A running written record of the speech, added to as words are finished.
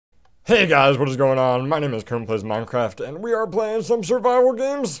Hey guys, what is going on? My name is Kerm Plays Minecraft, and we are playing some survival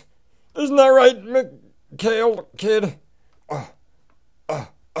games. Isn't that right, Mikhail, kid?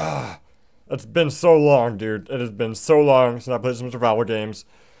 It's been so long, dude. It has been so long since I played some survival games.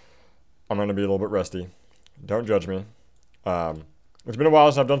 I'm gonna be a little bit rusty. Don't judge me. It's been a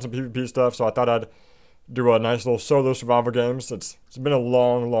while since I've done some PvP stuff, so I thought I'd do a nice little solo survival games. It's been a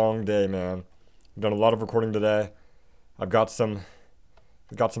long day, man. I've done a lot of recording today. I've got some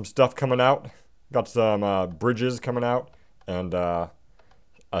stuff coming out. Got some bridges coming out, and a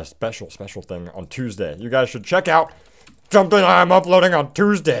special thing on Tuesday. You guys should check out something I'm uploading on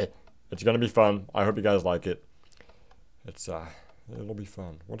Tuesday. It's gonna be fun. I hope you guys like it. It'll be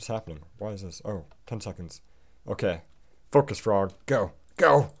fun. What is happening? Why is this? Oh, 10 seconds. Okay. Focus, frog. Go.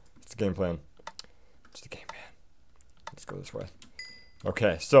 It's the game plan. Let's go this way.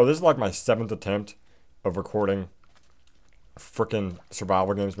 Okay, so this is like my 7th attempt of recording frickin'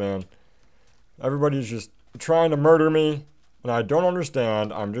 survival games, man. Everybody's just trying to murder me, and I don't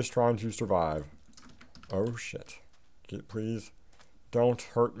understand. I'm just trying to survive. Oh shit. Please don't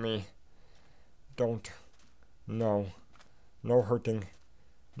hurt me. Don't. No hurting.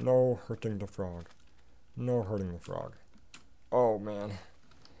 No hurting the frog. No hurting the frog. Oh man.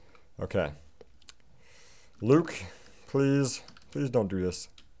 Okay. Luke, please don't do this.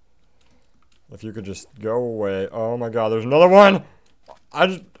 If you could just go away. Oh my god, there's another one!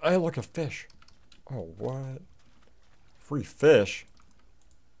 I look a fish. Oh, what? Free fish?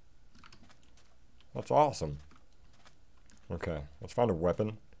 That's awesome. Okay, let's find a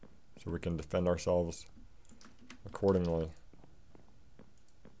weapon so we can defend ourselves accordingly.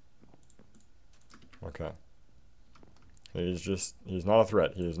 Okay. He's not a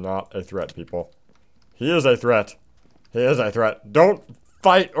threat. He is not a threat, people. He is a threat. He is a threat. Don't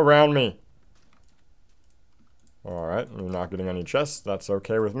fight around me. Alright, you're not getting any chests. That's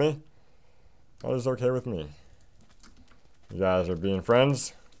okay with me. That is okay with me. You guys are being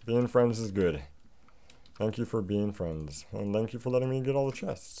friends. Being friends is good. Thank you for being friends. And thank you for letting me get all the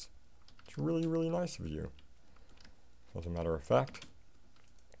chests. It's really nice of you. As a matter of fact,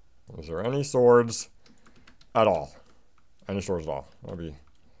 is there any swords at all? Any swords at all?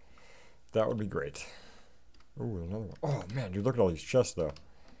 That would be great. Ooh, another one. Oh man, dude, look at all these chests though.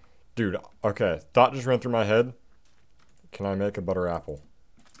 Dude, okay, thought just ran through my head. Can I make a butter apple?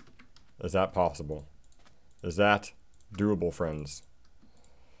 Is that possible? Is that doable, friends?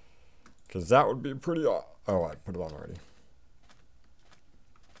 Because that would be pretty oh, I put it on already.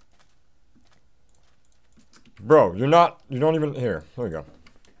 Bro, you don't even, here we go.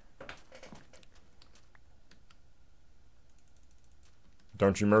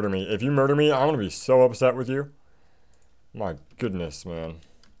 Don't you murder me. If you murder me, I'm gonna be so upset with you. My goodness, man.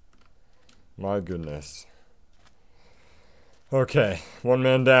 My goodness. Okay, 1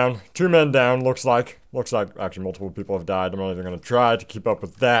 man down, 2 men down, looks like actually multiple people have died. I'm not even gonna try to keep up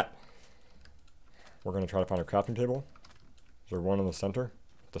with that. We're gonna try to find a crafting table. Is there one in the center?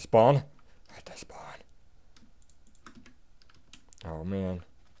 At the spawn? At the spawn. Oh man.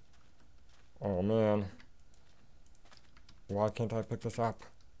 Oh man. Why can't I pick this up?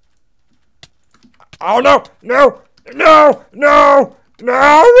 Oh no! No!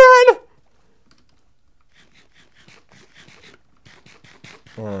 Run!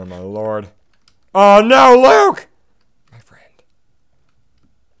 Oh my lord. Oh no, Luke! My friend.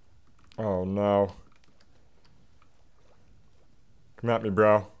 Oh no. Come at me,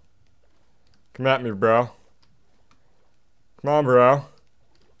 bro. Come at me, bro. Come on, bro.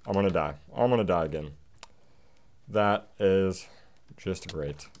 I'm gonna die. I'm gonna die again. That is just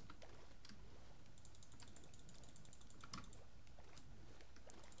great.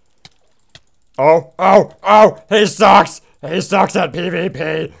 Oh! He sucks! He sucks at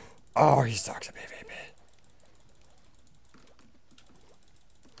PvP! Oh, he sucks at PvP.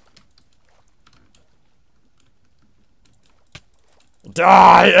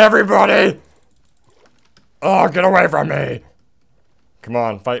 Die, everybody! Oh, get away from me! Come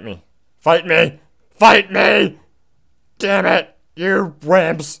on, fight me. Fight me! Fight me! Damn it! You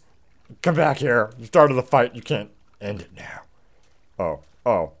wimps! Come back here. You started the fight. You can't end it now.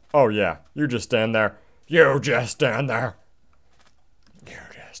 Oh yeah. You just stand there. You just stand there. You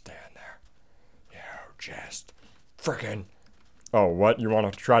just stand there. You just frickin'. Oh, what? You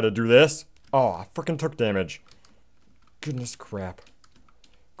want to try to do this? Oh, I frickin' took damage. Goodness crap.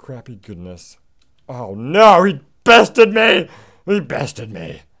 Crappy goodness. Oh no! He bested me! He bested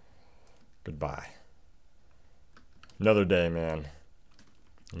me. Goodbye. Another day, man.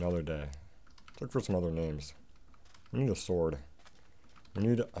 Another day. Let's look for some other names. We need a sword. We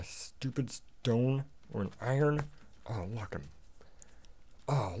need a stupid stone or an iron. Oh, look,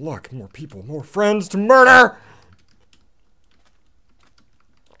 Oh, look, more people, more friends to murder!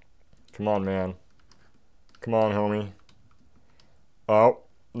 Come on, man. Come on, homie. Oh,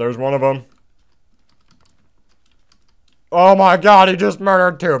 there's one of them. Oh my god, he just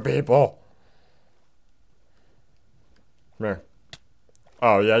murdered 2 people. Come here.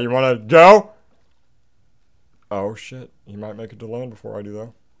 Oh, yeah, you wanna go? Oh, shit. He might make it to land before I do,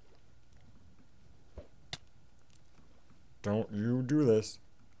 though. Don't you do this.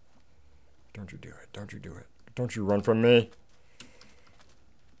 Don't you do it. Don't you do it. Don't you run from me.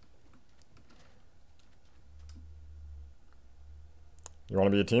 You wanna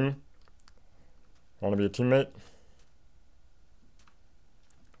be a team? Wanna be a teammate?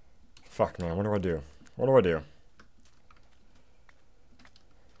 Fuck, man. What do I do? What do I do?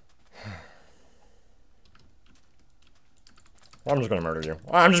 I'm just gonna murder you.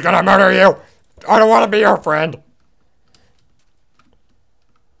 I'm just gonna murder you! I don't wanna be your friend!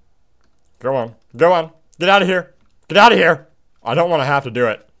 Go on. Go on. Get out of here. Get out of here! I don't wanna have to do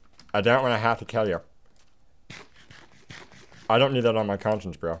it. I don't wanna have to kill you. I don't need that on my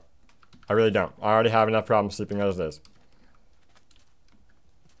conscience, bro. I really don't. I already have enough problems sleeping as it is.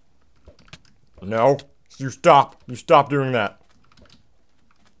 No. You stop. You stop doing that.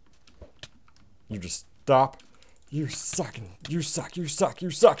 You just stop. You suck. You suck. You suck. You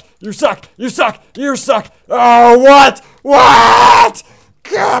suck. You suck. You suck. You suck. Oh, what? What?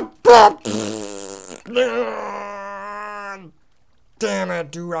 Damn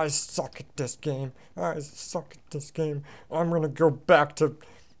it, dude. I suck at this game. I suck at this game. I'm gonna go back to,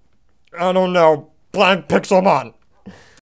 I don't know, playing Pixelmon.